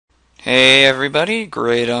Hey everybody,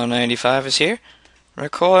 Great on 95 is here,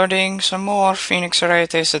 recording some more Phoenix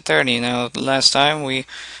Wright Ace Attorney. Now, last time we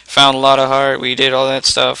found a lot of heart, we did all that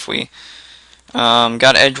stuff, we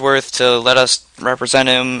got Edgeworth to let us represent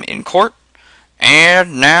him in court,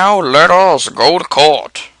 and now let us go to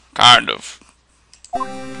court, kind of.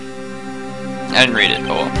 I didn't read it,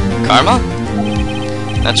 oh well. Karma?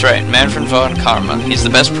 That's right, Manfred von Karma. He's the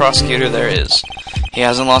best prosecutor there is. He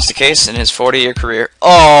hasn't lost a case in his 40-year career.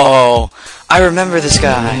 Oh, I remember this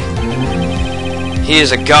guy. He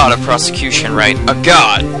is a god of prosecution, right? A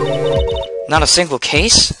god. Not a single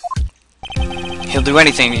case? He'll do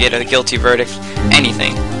anything to get a guilty verdict.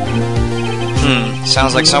 Anything.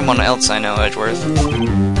 Sounds like someone else I know, Edgeworth.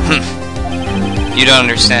 You don't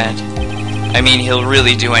understand. I mean, he'll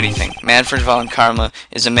really do anything. Manfred von Karma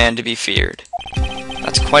is a man to be feared.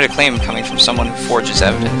 That's quite a claim coming from someone who forges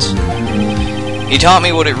evidence. He taught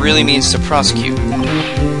me what it really means to prosecute.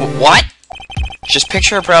 What? Just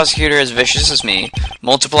picture a prosecutor as vicious as me,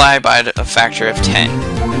 multiply by a factor of 10.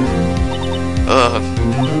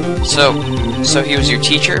 Ugh. So he was your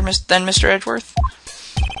teacher then, Mr. Edgeworth?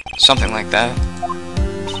 Something like that.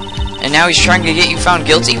 And now he's trying to get you found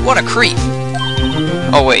guilty? What a creep!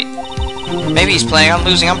 Oh wait. Maybe he's planning on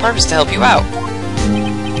losing on purpose to help you out.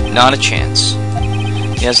 Not a chance.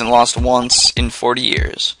 He hasn't lost once in 40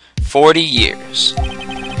 years. 40 years.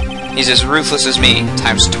 He's as ruthless as me,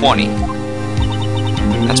 times 20.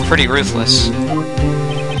 That's pretty ruthless.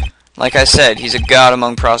 Like I said, he's a god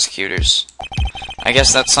among prosecutors. I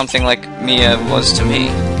guess that's something like Mia was to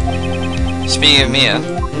me. Speaking of Mia...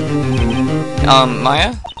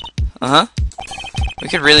 Maya? Uh-huh. We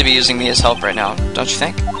could really be using Mia's help right now, don't you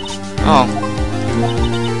think? Oh.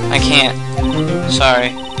 I can't.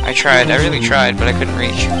 Sorry. I tried. I really tried, but I couldn't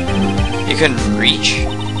reach. You couldn't reach?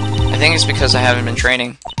 I think it's because I haven't been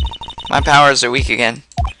training. My powers are weak again.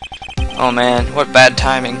 Oh man, what bad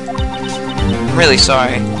timing. I'm really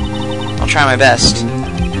sorry. I'll try my best.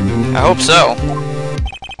 I hope so.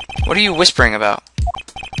 What are you whispering about?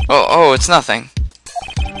 Oh, it's nothing.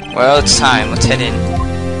 Well, it's time. Let's head in.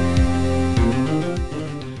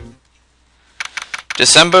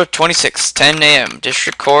 December 26th, 10 a.m.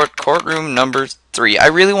 District Court, courtroom number 3. I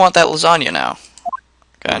really want that lasagna now.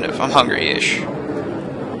 Kind of. I'm hungry-ish.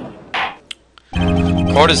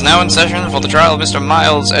 Court is now in session for the trial of Mr.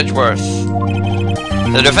 Miles Edgeworth.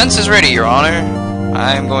 The defense is ready, Your Honor.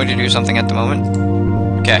 I'm going to do something at the moment.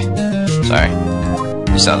 Okay. Sorry.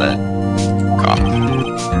 You saw that.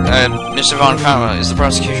 Mr. von Karma, is the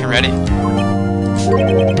prosecution ready?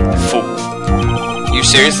 Fool. You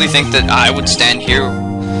seriously think that I would stand here...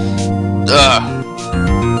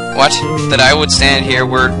 What? That I would stand here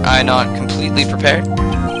were I not completely prepared?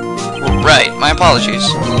 Right, my apologies.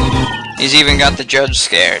 He's even got the judge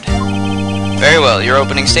scared. Very well, your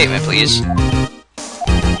opening statement, please.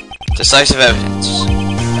 Decisive evidence.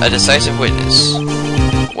 A decisive witness.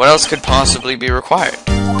 What else could possibly be required?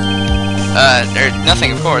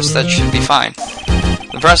 Nothing, of course. That should be fine.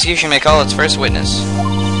 The prosecution may call its first witness.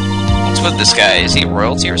 What's with this guy? Is he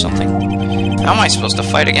royalty or something? How am I supposed to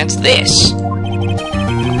fight against this?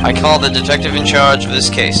 I call the detective in charge of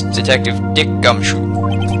this case, Detective Dick Gumshoe.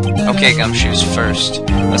 Okay, Gumshoes first.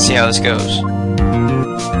 Let's see how this goes.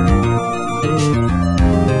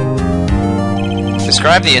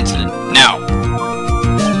 Describe the incident. Now.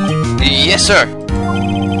 Yes, sir.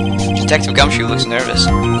 Detective Gumshoe looks nervous.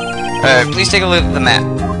 Please take a look at the map.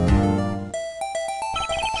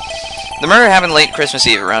 The murder happened late Christmas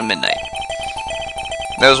Eve around midnight.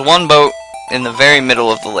 There was one boat in the very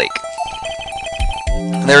middle of the lake.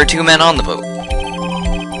 There were 2 men on the boat.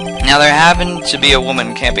 Now there happened to be a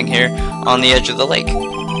woman camping here on the edge of the lake.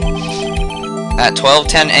 At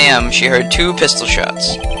 12:10 a.m. she heard 2 pistol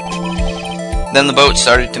shots. Then the boat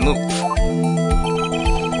started to move.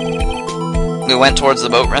 We went towards the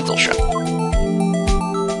boat rental shop.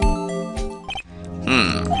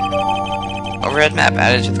 Overhead map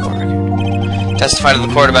added to the court record. Testify to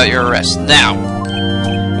the court about your arrest. Now!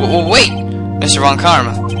 Wait! Mr. von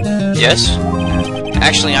Karma. Yes?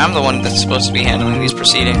 Actually, I'm the one that's supposed to be handling these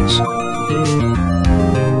proceedings.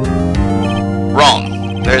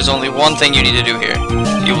 Wrong. There's only one thing you need to do here.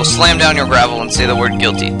 You will slam down your gravel and say the word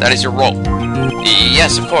guilty. That is your role.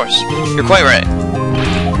 Yes, of course. You're quite right.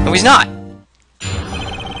 No, he's not.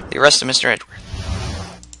 The arrest of Mr. Edgeworth.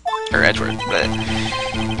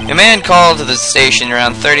 A man called to the station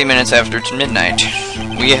around 30 minutes after midnight.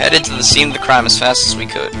 We headed to the scene of the crime as fast as we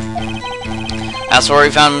could. That's where we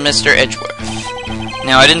found Mr. Edgeworth.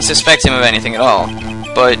 Now, I didn't suspect him of anything at all,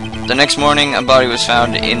 but the next morning a body was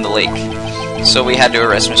found in the lake, so we had to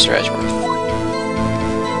arrest Mr. Edgeworth.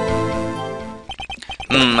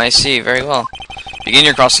 I see. Very well. Begin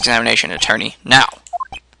your cross-examination, attorney. Now.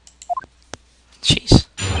 Jeez.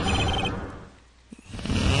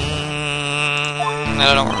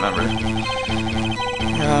 I don't remember.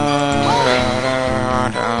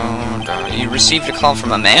 You received a call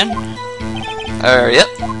from a man? Yep.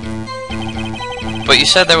 But you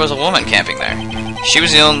said there was a woman camping there. She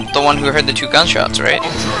was the one who heard the 2 gunshots, right?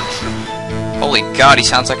 Holy God, he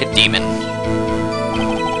sounds like a demon.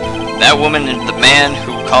 That woman and the man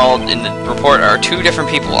who called in the report are 2 different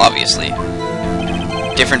people, obviously.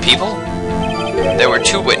 Different people? There were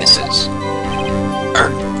 2 witnesses.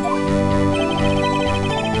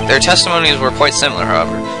 Their testimonies were quite similar,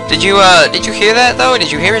 however. Did you hear that, though?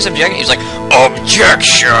 Did you hear his objection? He was like,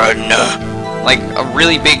 "Objection!" Like a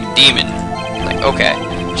really big demon. Like, okay.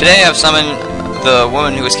 Today I've summoned the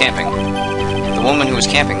woman who was camping. The woman who was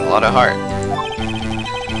camping, a lot of heart.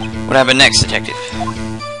 What happened next, detective?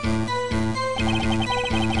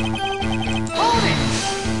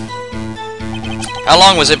 How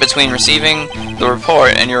long was it between receiving the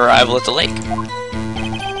report and your arrival at the lake?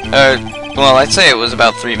 Well, I'd say it was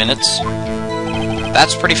about 3 minutes.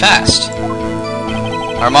 That's pretty fast.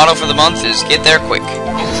 Our motto for the month is get there quick.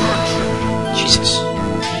 Jesus.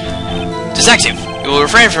 Detective, you will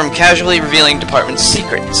refrain from casually revealing department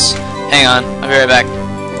secrets. Hang on, I'll be right back.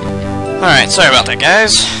 Alright, sorry about that,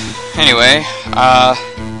 guys. Anyway,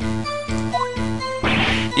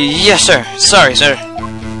 yes, sir. Sorry, sir.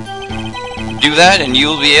 Do that, and you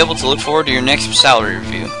will be able to look forward to your next salary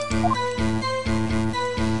review.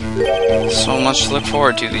 So much to look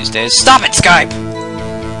forward to these days. Stop it, Skype!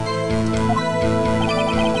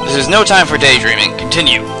 This is no time for daydreaming.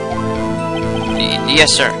 Continue.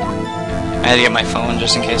 Yes, sir. I had to get my phone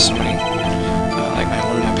just in case somebody, like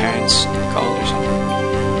one of my parents called or something.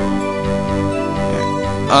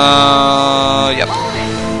 Yep.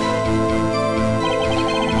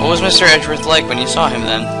 What was Mr. Edgeworth like when you saw him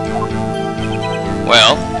then?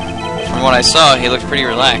 Well, from what I saw, he looked pretty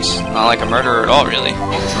relaxed. Not like a murderer at all, really.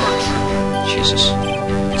 Jesus.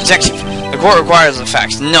 Detective, the court requires the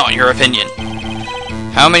facts, not your opinion.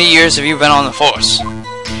 How many years have you been on the force?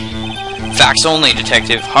 Facts only,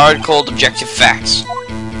 detective. Hard, cold, objective facts.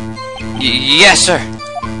 Yes, sir.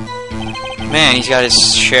 Man, he's got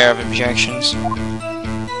his share of objections.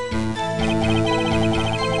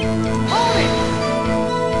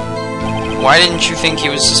 Why didn't you think he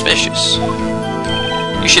was suspicious?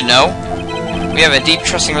 You should know. We have a deep,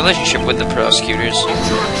 trusting relationship with the prosecutors.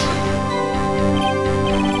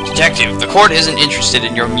 Detective, the court isn't interested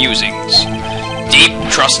in your musings. Deep,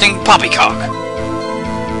 trusting poppycock.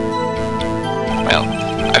 Well,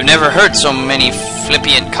 I've never heard so many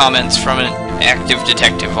flippant comments from an active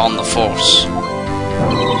detective on the force.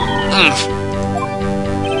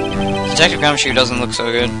 Detective Gumshoe doesn't look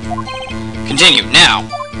so good. Continue, now!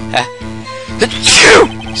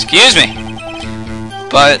 Excuse me!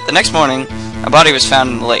 But the next morning, a body was found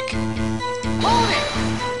in the lake.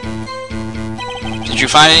 Did you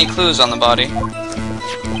find any clues on the body?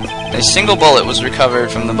 A single bullet was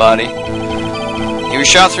recovered from the body. He was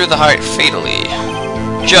shot through the heart fatally.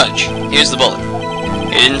 Judge, here's the bullet.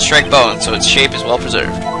 It didn't strike bone, so its shape is well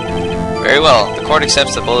preserved. Very well, the court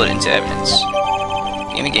accepts the bullet into evidence.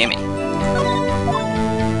 Gimme, gimme.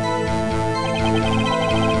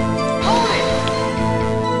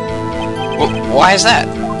 Why is that?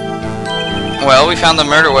 Well, we found the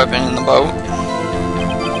murder weapon in the boat.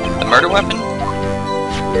 The murder weapon?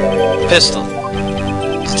 Pistol.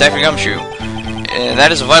 Detective Gumshoe,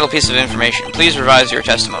 that is a vital piece of information. Please revise your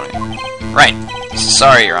testimony. Right.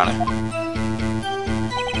 Sorry, Your Honor.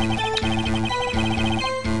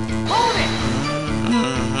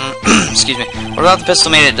 Excuse me. What about the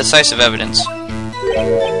pistol made it decisive evidence?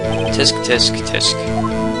 Tisk, tisk, tisk.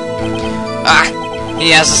 Ah! He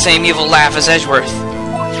has the same evil laugh as Edgeworth.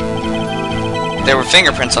 There were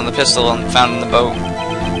fingerprints on the pistol found in the boat.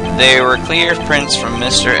 They were clear prints from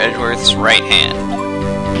Mr. Edgeworth's right hand.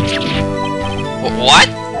 What? What?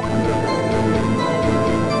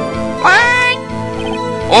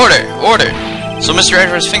 Order! Order! So Mr.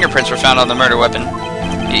 Edgeworth's fingerprints were found on the murder weapon?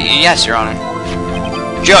 Yes, Your Honor.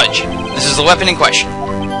 Judge, this is the weapon in question.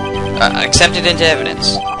 Accepted into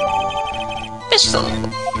evidence. Pistol.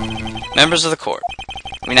 Members of the court,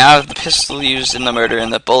 we now have the pistol used in the murder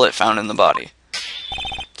and the bullet found in the body.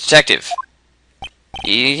 Detective.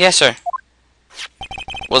 Yes, sir.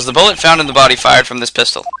 Was the bullet found in the body fired from this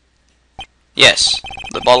pistol? Yes.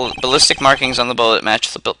 The ballistic markings on the bullet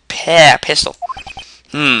match the pistol.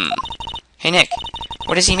 Hey, Nick.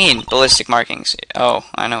 What does he mean, ballistic markings? Oh,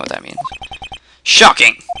 I know what that means.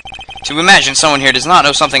 Shocking! To imagine someone here does not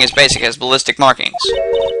know something as basic as ballistic markings.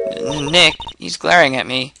 Nick, he's glaring at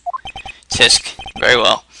me. Tisk. Very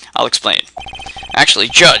well. I'll explain. Actually,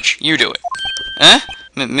 Judge, you do it. Huh?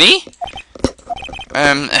 Me?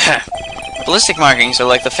 Ballistic markings are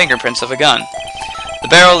like the fingerprints of a gun. The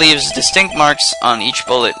barrel leaves distinct marks on each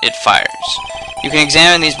bullet it fires. You can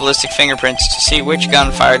examine these ballistic fingerprints to see which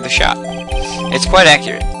gun fired the shot. It's quite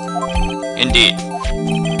accurate. Indeed.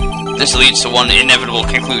 This leads to one inevitable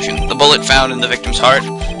conclusion. The bullet found in the victim's heart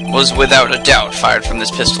was without a doubt fired from this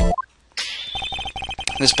pistol.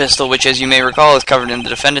 This pistol, which as you may recall, is covered in the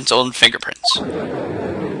defendant's own fingerprints.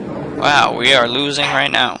 Wow, we are losing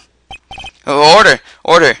right now. Oh, order!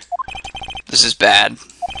 Order! This is bad.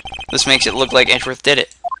 This makes it look like Edgeworth did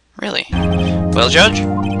it. Really? Well, Judge?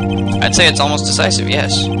 I'd say it's almost decisive,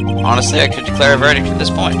 yes. Honestly, I could declare a verdict at this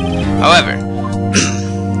point. However,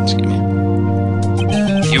 excuse me.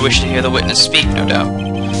 You wish to hear the witness speak, no doubt.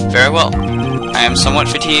 Very well. I am somewhat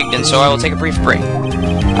fatigued, and so I will take a brief break.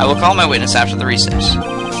 I will call my witness after the recess,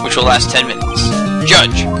 which will last 10 minutes.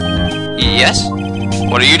 Judge! Yes?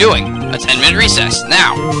 What are you doing? A 10-minute recess,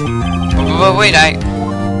 now! But wait,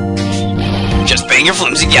 Just bang your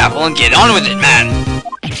flimsy gavel and get on with it, man!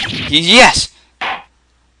 Yes!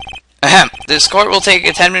 Ahem. This court will take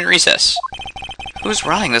a 10-minute recess. Who's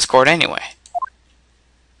running this court anyway?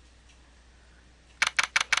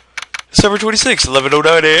 December 26,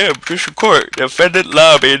 11:09 a.m. District Court, Defendant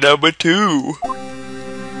Lobby number 2.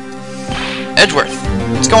 Edgeworth,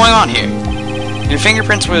 what's going on here? Your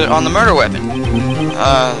fingerprints were on the murder weapon.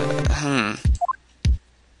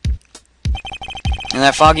 And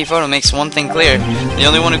that foggy photo makes one thing clear. The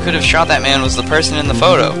only one who could have shot that man was the person in the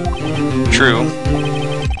photo. True.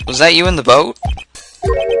 Was that you in the boat?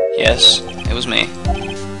 Yes, it was me.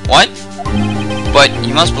 What? But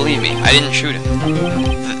you must believe me, I didn't shoot him.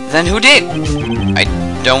 Then who did? I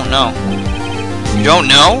don't know. You don't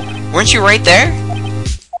know? Weren't you right there?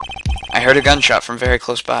 I heard a gunshot from very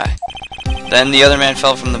close by. Then the other man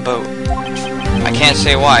fell from the boat. I can't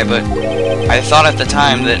say why, but I thought at the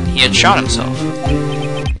time that he had shot himself.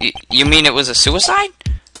 You mean it was a suicide?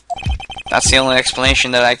 That's the only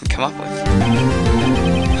explanation that I can come up with.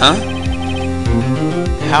 Huh?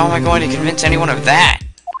 How am I going to convince anyone of that?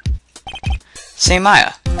 Say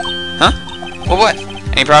Maya. Huh? Well, what?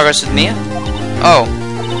 Any progress with Mia? Oh.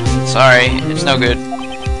 Sorry, it's no good.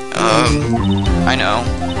 I know.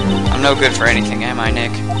 I'm no good for anything, am I,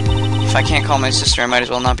 Nick? If I can't call my sister, I might as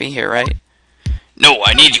well not be here, right? No,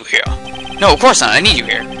 I need you here. No, of course not, I need you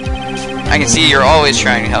here. I can see you're always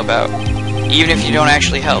trying to help out. Even if you don't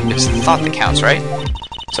actually help, it's the thought that counts, right?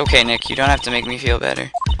 It's okay, Nick, you don't have to make me feel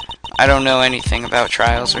better. I don't know anything about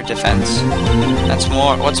trials or defense.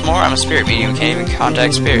 What's more, I'm a spirit medium who can't even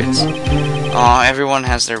contact spirits. Aw, everyone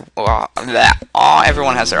has their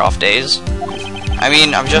off days. I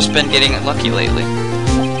mean, I've just been getting lucky lately.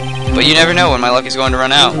 But you never know when my luck is going to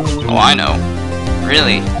run out. Oh, I know.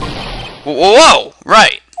 Really? Whoa!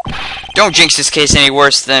 Right! Don't jinx this case any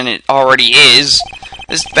worse than it already is.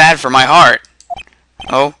 This is bad for my heart.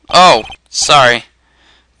 Oh, sorry.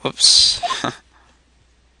 Whoops.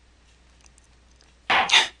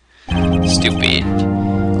 Stupid.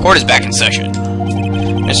 Court is back in session.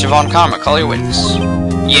 Mr. Von Karma, call your witness.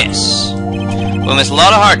 Yes. Will Miss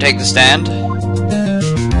Lotta Hart take the stand?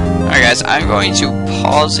 Alright guys, I'm going to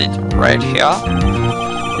pause it right here.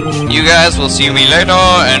 You guys will see me later,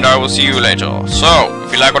 and I will see you later. So,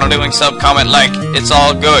 if you like what I'm doing, sub, comment, like. It's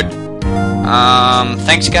all good.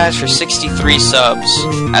 Thanks guys for 63 subs.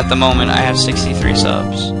 At the moment, I have 63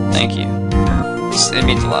 subs. Thank you. It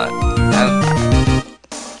means a lot.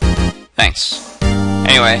 Thanks.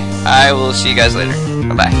 Anyway, I will see you guys later.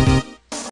 Bye-bye.